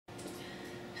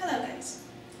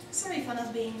Sorry for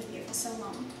not being with you for so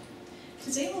long.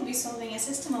 Today we'll be solving a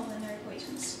system of linear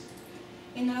equations.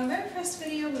 In our very first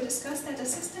video we discussed that a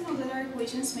system of linear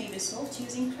equations may be solved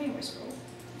using Cramer's rule.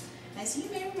 As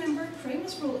you may remember,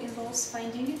 Cramer's rule involves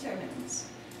finding determinants,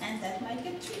 and that might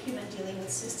get tricky when dealing with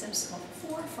systems of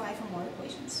 4, 5 or more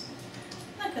equations.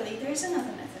 Luckily, there is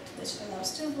another method which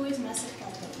allows to avoid massive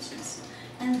calculations,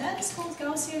 and that is called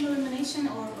Gauss Elimination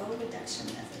or row reduction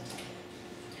method.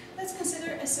 Let's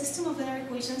consider a system of linear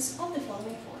equations of the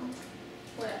following form,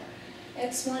 where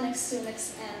x1, x2, and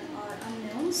xn are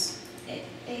unknowns,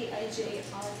 aij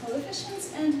are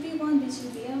coefficients, and b1, b2,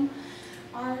 bm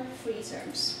are free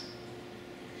terms.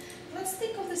 Let's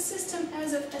think of the system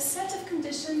as a set of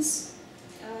conditions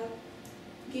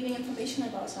giving information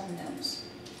about unknowns.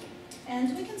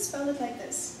 And we can spell it like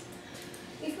this.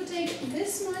 If we take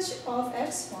this much of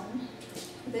x1,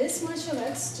 this much of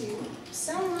x2,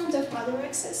 some amount of other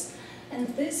x's, and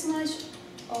this much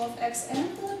of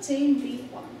xn, we'll obtain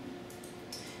b1.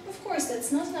 Of course,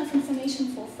 that's not enough information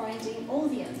for finding all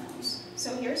the unknowns,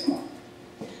 so here's more.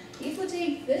 If we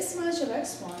take this much of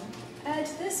x1, add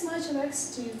this much of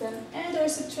x2, then add or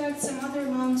subtract some other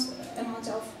amount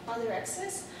of other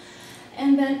x's,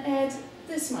 and then add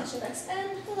this much of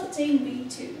xn, we'll obtain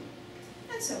b2,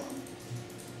 and so on.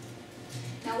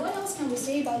 Now what else can we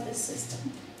say about this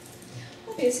system?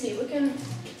 Obviously, we can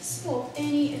swap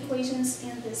any equations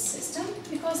in this system,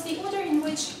 because the order in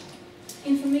which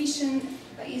information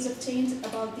is obtained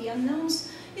about the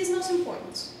unknowns is not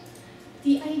important.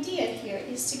 The idea here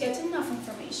is to get enough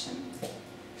information,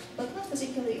 but not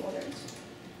particularly ordered.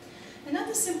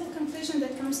 Another simple conclusion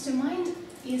that comes to mind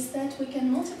is that we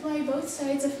can multiply both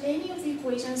sides of any of the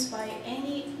equations by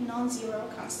any non-zero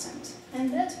constant,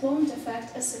 and that won't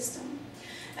affect a system,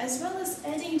 as well as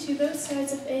adding to both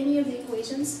sides of any of the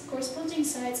equations corresponding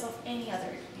sides of any other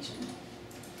equation.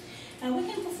 And we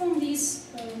can perform these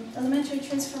elementary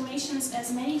transformations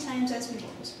as many times as we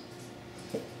want.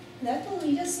 That will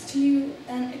lead us to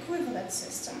an equivalent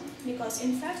system, because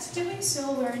in fact doing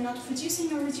so we're not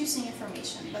producing or reducing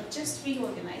information, but just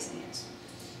reorganizing it.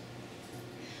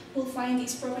 We'll find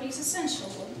these properties essential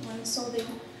when solving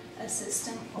a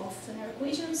system of linear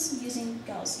equations using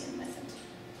Gaussian method.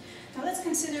 Now let's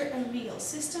consider a real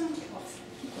system of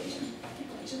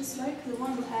equations like the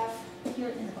one we have here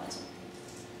in the bottom.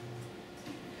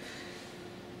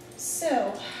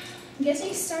 So,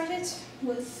 getting started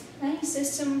with any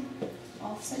system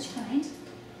of such kind,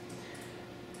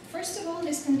 first of all, it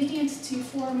is convenient to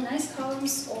form nice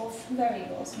columns of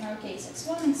variables, in our case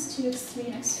x1, x2, x3,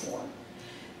 and x4.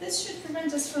 This should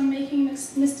prevent us from making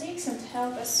mistakes and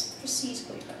help us proceed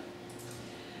quicker.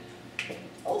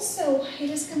 Also, it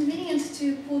is convenient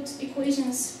to put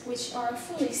equations which are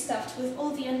fully stuffed with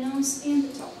all the unknowns in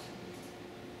the top.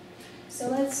 So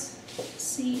let's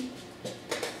see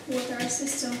what our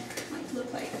system might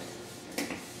look like.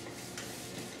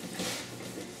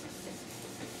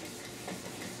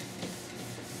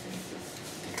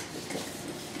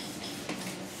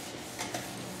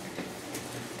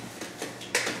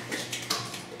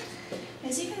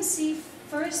 As you can see,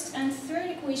 first and third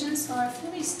equations are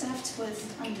fully stuffed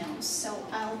with unknowns, so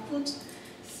I'll put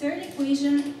third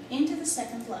equation into the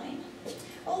second line.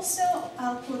 Also,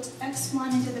 I'll put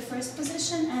x1 into the first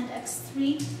position and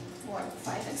x3, or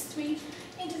 5x3,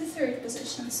 into the third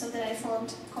position, so that I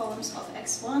formed columns of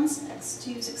x1s,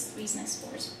 x2s, x3s, and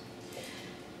x4s.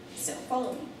 So,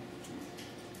 follow me.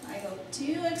 I go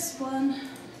 2x1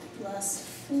 plus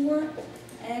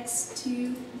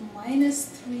 4x2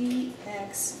 minus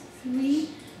 3x3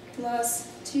 plus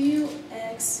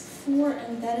 2x4,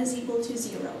 and that is equal to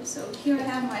 0. So here I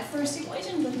have my first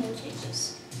equation with no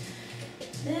changes.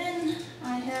 Then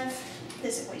I have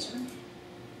this equation.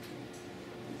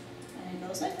 And it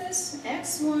goes like this: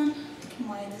 x1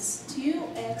 minus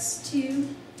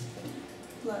 2x2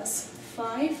 plus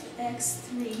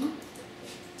 5x3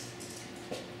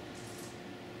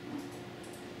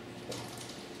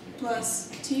 plus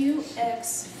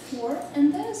 2x4,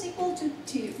 and that is equal to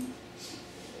 2.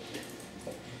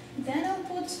 Then I'll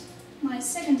put my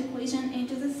second equation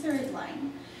into the third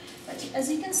line. But as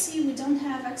you can see, we don't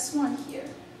have x1 here.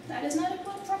 That is not a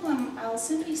problem. I'll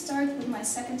simply start with my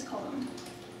second column,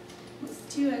 with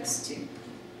 2x2.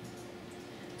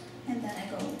 And then I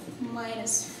go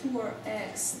minus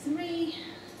 4x3,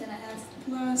 then I have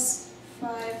plus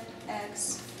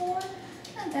 5x4,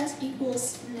 and that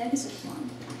equals negative 1.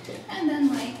 And then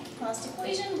my last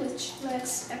equation, which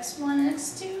lacks x1 and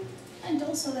x2, and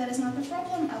also that is not a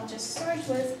problem. I'll just start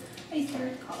with a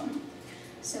third column.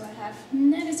 So I have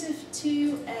negative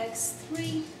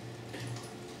 2x3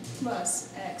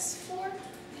 plus x4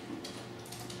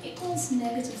 equals equals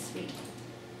 -3.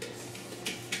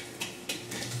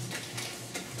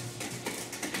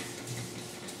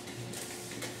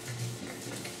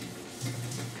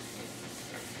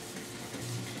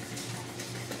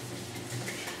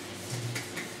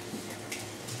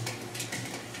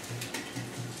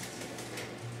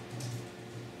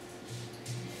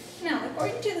 Now,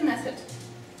 according to the method,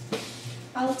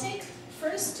 I'll take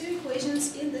first two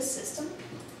equations in this system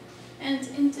and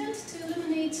intend to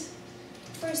eliminate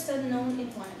first unknown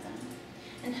in one of them.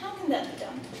 And how can that be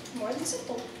done? More than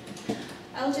simple.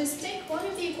 I'll just take one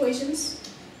of the equations,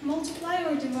 multiply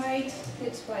or divide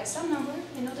it by some number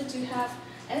in order to have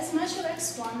as much of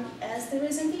x1 as there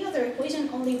is in the other equation,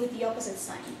 only with the opposite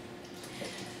sign.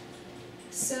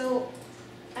 So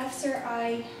after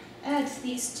I add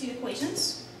these two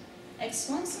equations,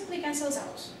 x1 simply cancels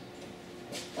out.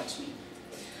 Watch me.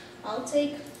 I'll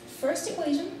take first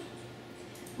equation,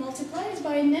 multiply it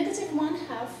by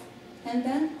 -1/2, and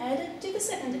then add it to the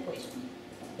second equation.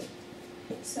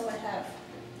 So I have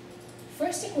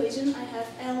first equation, I have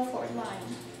L for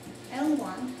line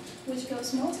L1, which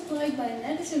goes multiplied by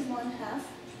 -1/2.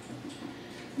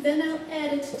 Then I'll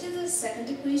add it to the second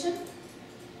equation,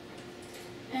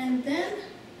 and then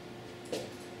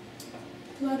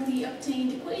plug the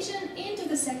obtained equation into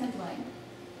the second line.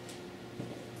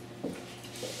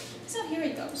 So here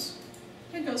it goes.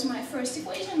 Here goes my first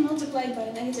equation multiplied by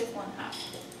 -1/2.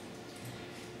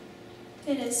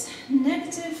 It is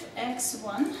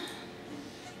 -x1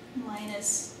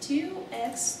 minus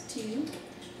 2x2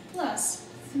 plus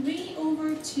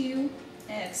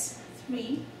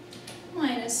 3/2x3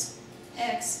 minus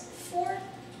x4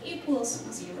 equals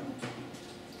 0.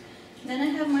 Then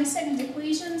I have my second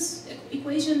equation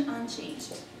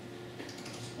unchanged.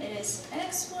 It is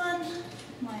x1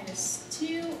 minus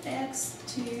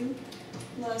 2x2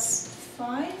 plus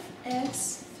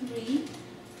 5x3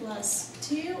 plus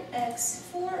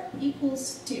 2x4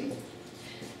 equals 2.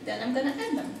 Then I'm going to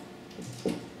add them.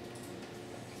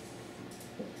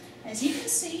 As you can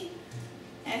see,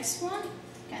 x1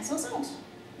 cancels out,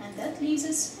 and that leaves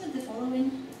us with the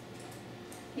following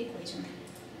equation.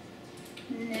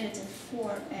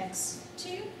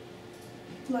 -4x2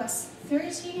 plus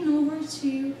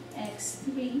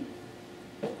 13/2x3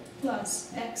 plus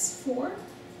x4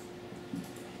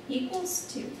 equals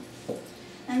 2.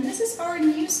 And this is our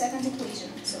new second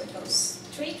equation, so it goes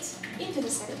straight into the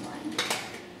second line.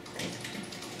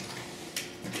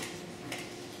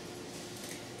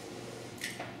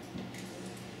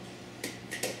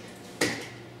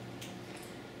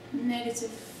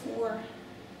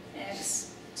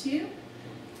 -4x2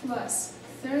 plus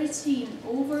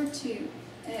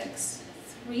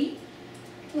 13/2x3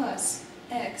 plus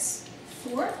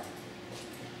x4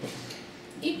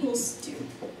 equals 2.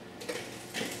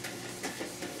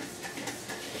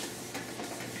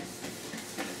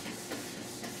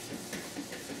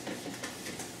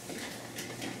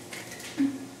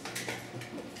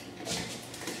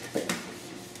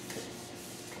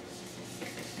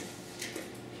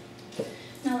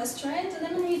 Now let's try and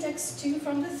eliminate x2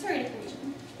 from the third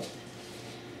equation.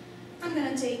 I'm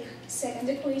going to take second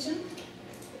equation,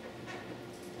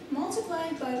 multiply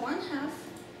it by 1/2,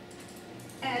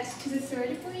 add to the third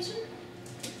equation,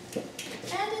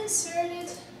 and insert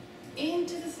it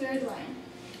into the third line.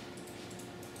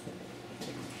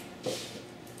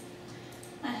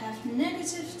 I have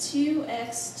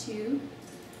 -2x2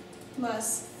 plus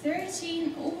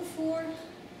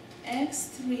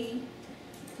 13/4x3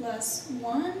 plus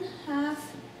 1/2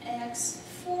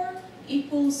 x4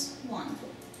 equals 1.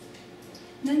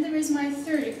 Then there is my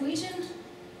third equation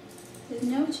with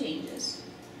no changes.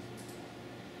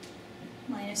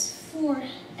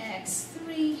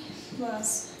 -4x3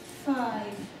 plus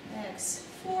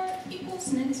 5x4 equals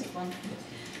 -1.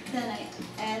 Then I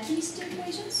add these two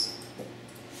equations.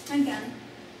 Again,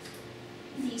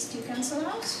 these two cancel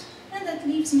out, and that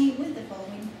leaves me with the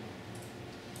following.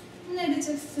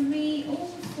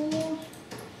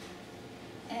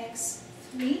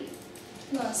 -3/4x3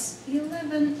 plus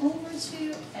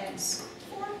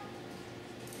 11/2x4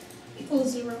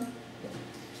 equals 0.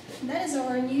 That is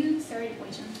our new third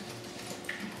equation.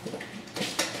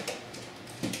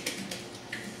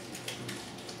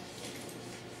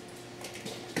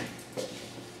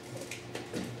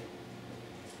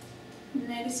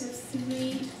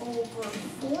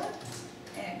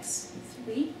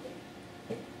 -3/4x3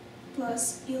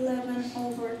 plus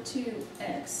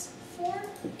 11/2x4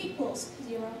 equals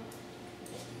 0.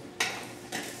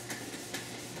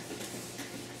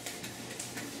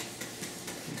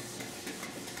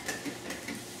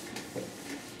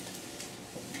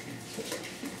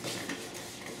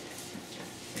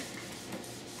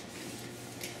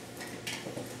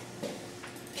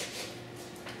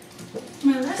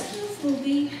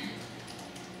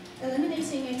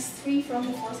 substituting x3 from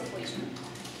the fourth equation.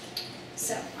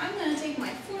 So I'm going to take my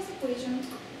fourth equation,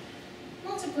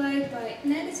 multiply it by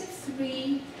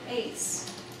 -3/8,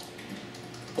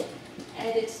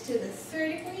 add it to the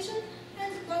third equation,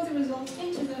 and plug the result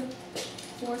into the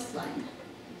fourth line.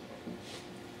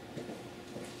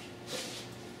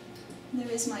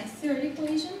 There is my third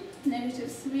equation,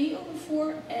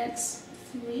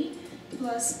 -3/4x3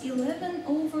 plus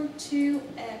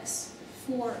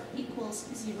 11/2x4 equals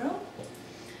 0.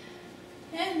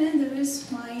 And then there is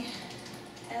my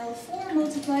L4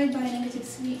 multiplied by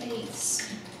 -3/8.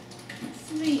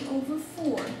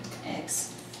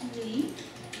 3/4x3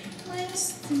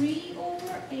 minus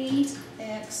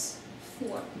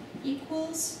 3/8x4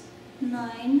 equals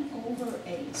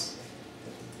 9/8.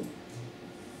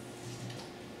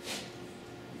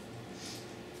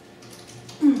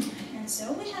 And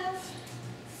so we have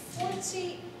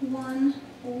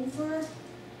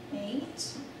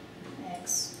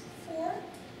 41/8x4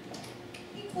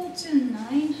 equal to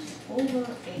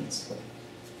 9/8.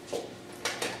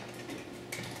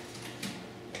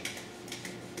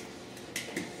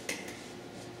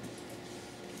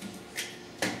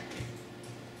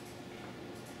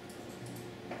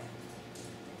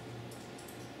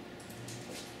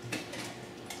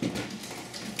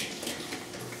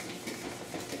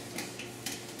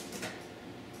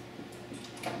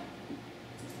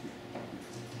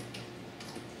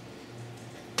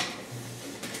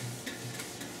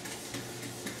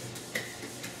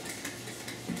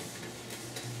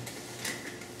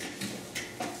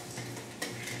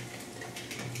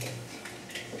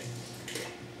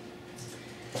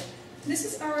 This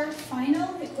is our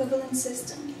final equivalent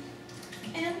system,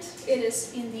 and it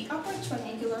is in the upper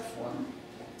triangular form.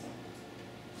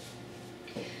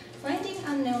 Finding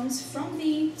unknowns from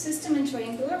the system in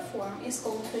triangular form is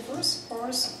called the first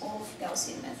course of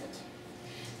Gaussian method.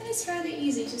 And it's fairly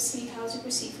easy to see how to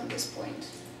proceed from this point.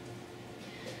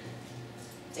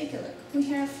 Take a look. We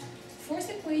have fourth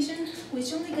equation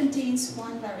which only contains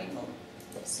one variable,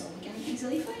 so we can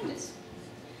easily find it.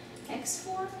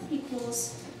 x4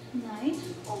 equals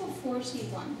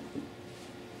 9/41.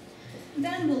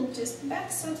 Then we'll just back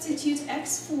substitute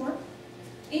x4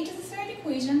 into the third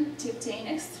equation to obtain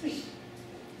x3.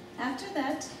 After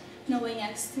that, knowing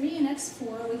x3 and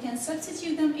x4, we can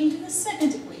substitute them into the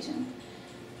second equation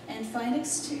and find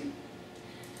x2.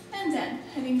 And then,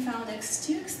 having found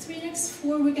x2, x3, and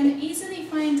x4, we can easily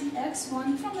find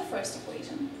x1 from the first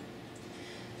equation.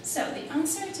 So the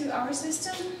answer to our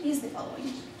system is the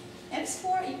following.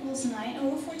 x4 equals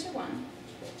 9/41.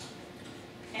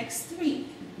 x3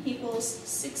 equals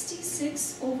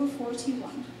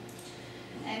 66/41.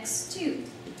 x2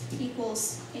 equals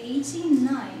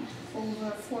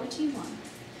 89/41.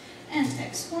 And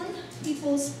x1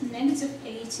 equals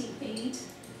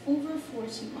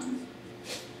 -88/41.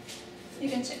 You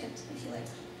can check it if you like.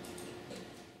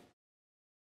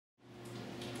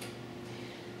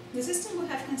 The system we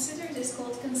have considered is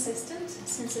called consistent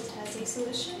since it has a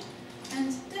solution, and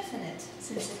definite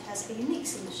since it has a unique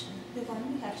solution, the one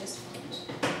we have just found.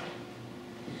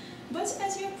 But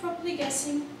as you're probably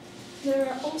guessing, there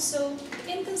are also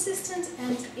inconsistent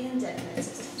and indefinite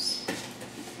systems.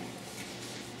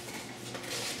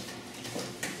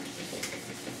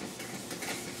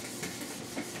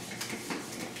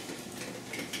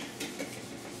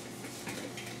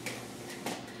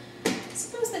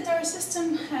 Suppose that our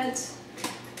system had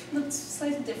looked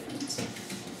slightly different.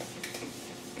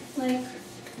 Like,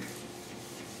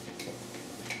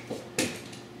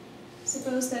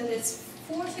 suppose that its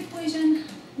fourth equation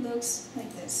looks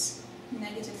like this.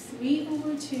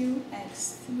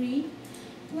 -3/2x3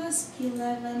 plus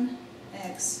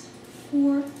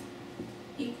 11x4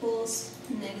 equals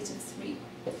 -3.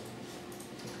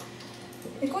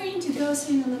 According to Gauss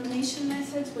Elimination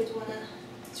method, we'd want to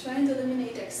try and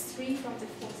eliminate x3 from the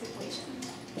fourth equation.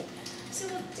 So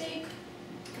we'll take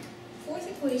fourth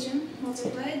equation,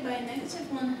 multiply it by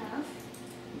 -1/2,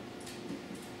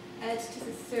 add to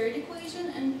the third equation,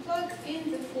 and plug in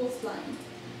the fourth line.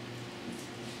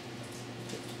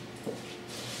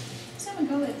 So we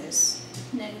go like this.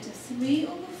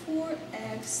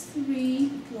 -3/4x3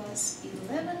 plus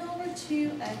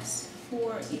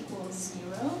 11/2x4 equals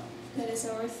 0. That is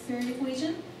our third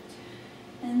equation.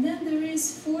 And then there is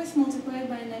fourth multiplied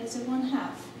by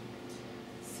 -1/2.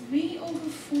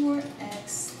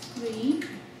 3/4x3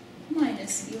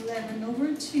 minus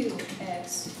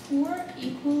 11/2x4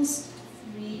 equals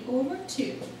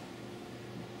 3/2.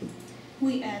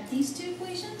 We add these two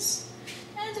equations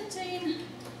and obtain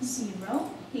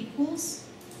 0 equals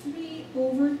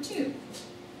 3/2.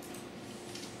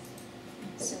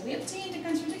 So we obtain the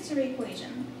contradictory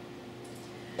equation.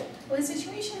 When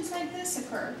situations like this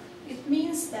occur, it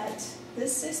means that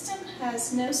this system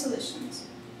has no solutions.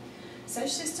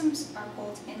 Such systems are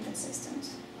called inconsistent.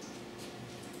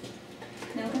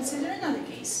 Now consider another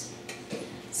case.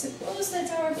 Suppose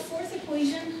that our fourth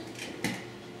equation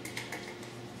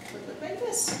would look like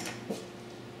this.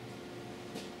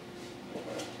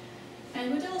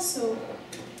 And would also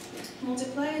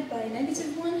multiply it by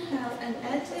 -1/2 and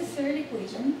add the third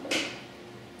equation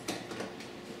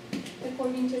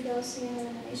according to Gauss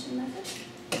Elimination method,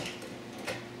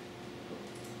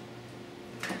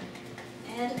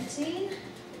 and obtain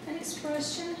an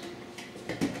expression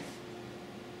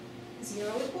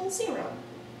 0 = 0.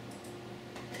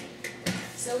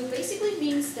 So it basically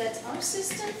means that our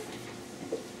system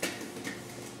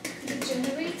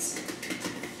degenerates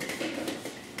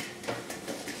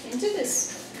into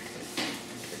this.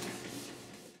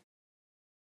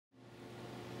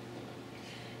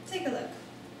 Take a look.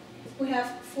 We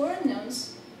have 4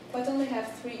 unknowns, but only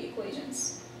have 3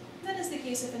 equations. That is the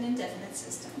case of an indefinite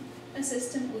system, a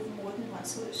system with more than one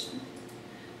solution.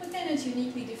 We cannot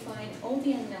uniquely define all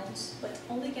the unknowns, but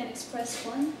only can express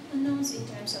one unknowns in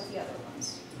terms of the other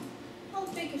ones. I'll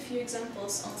pick a few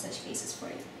examples on such cases for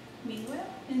you. Meanwhile,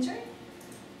 enjoy!